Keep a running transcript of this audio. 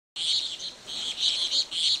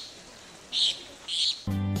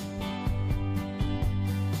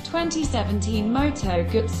2017 Moto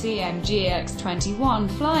Guzzi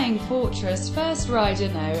MGX21 Flying Fortress. First rider.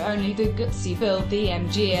 No, only the Guzzi built the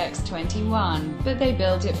MGX21, but they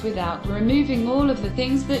built it without removing all of the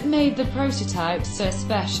things that made the prototype so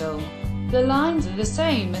special. The lines are the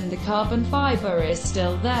same and the carbon fiber is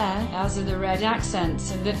still there, as are the red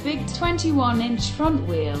accents and the big 21-inch front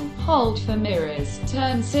wheel, hold for mirrors,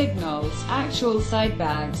 turn signals, actual side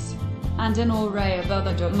bags, and an array of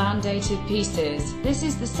other mandated pieces. This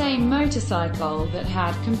is the same motorcycle that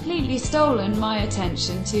had completely stolen my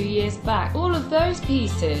attention 2 years back. All of those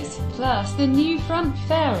pieces, plus the new front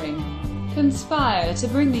fairing, conspire to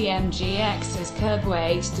bring the MGX's curb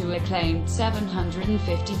weight to a claimed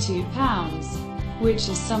 752 pounds, which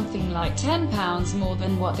is something like 10 pounds more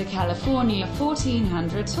than what the California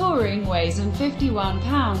 1400 Touring weighs and 51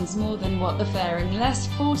 pounds more than what the fairing-less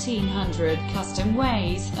 1400 Custom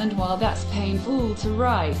weighs, and while that's painful to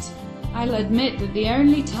write, I'll admit that the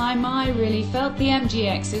only time I really felt the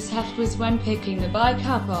MGX's heft was when picking the bike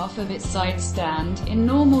up off of its side stand, in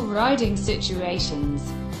normal riding situations.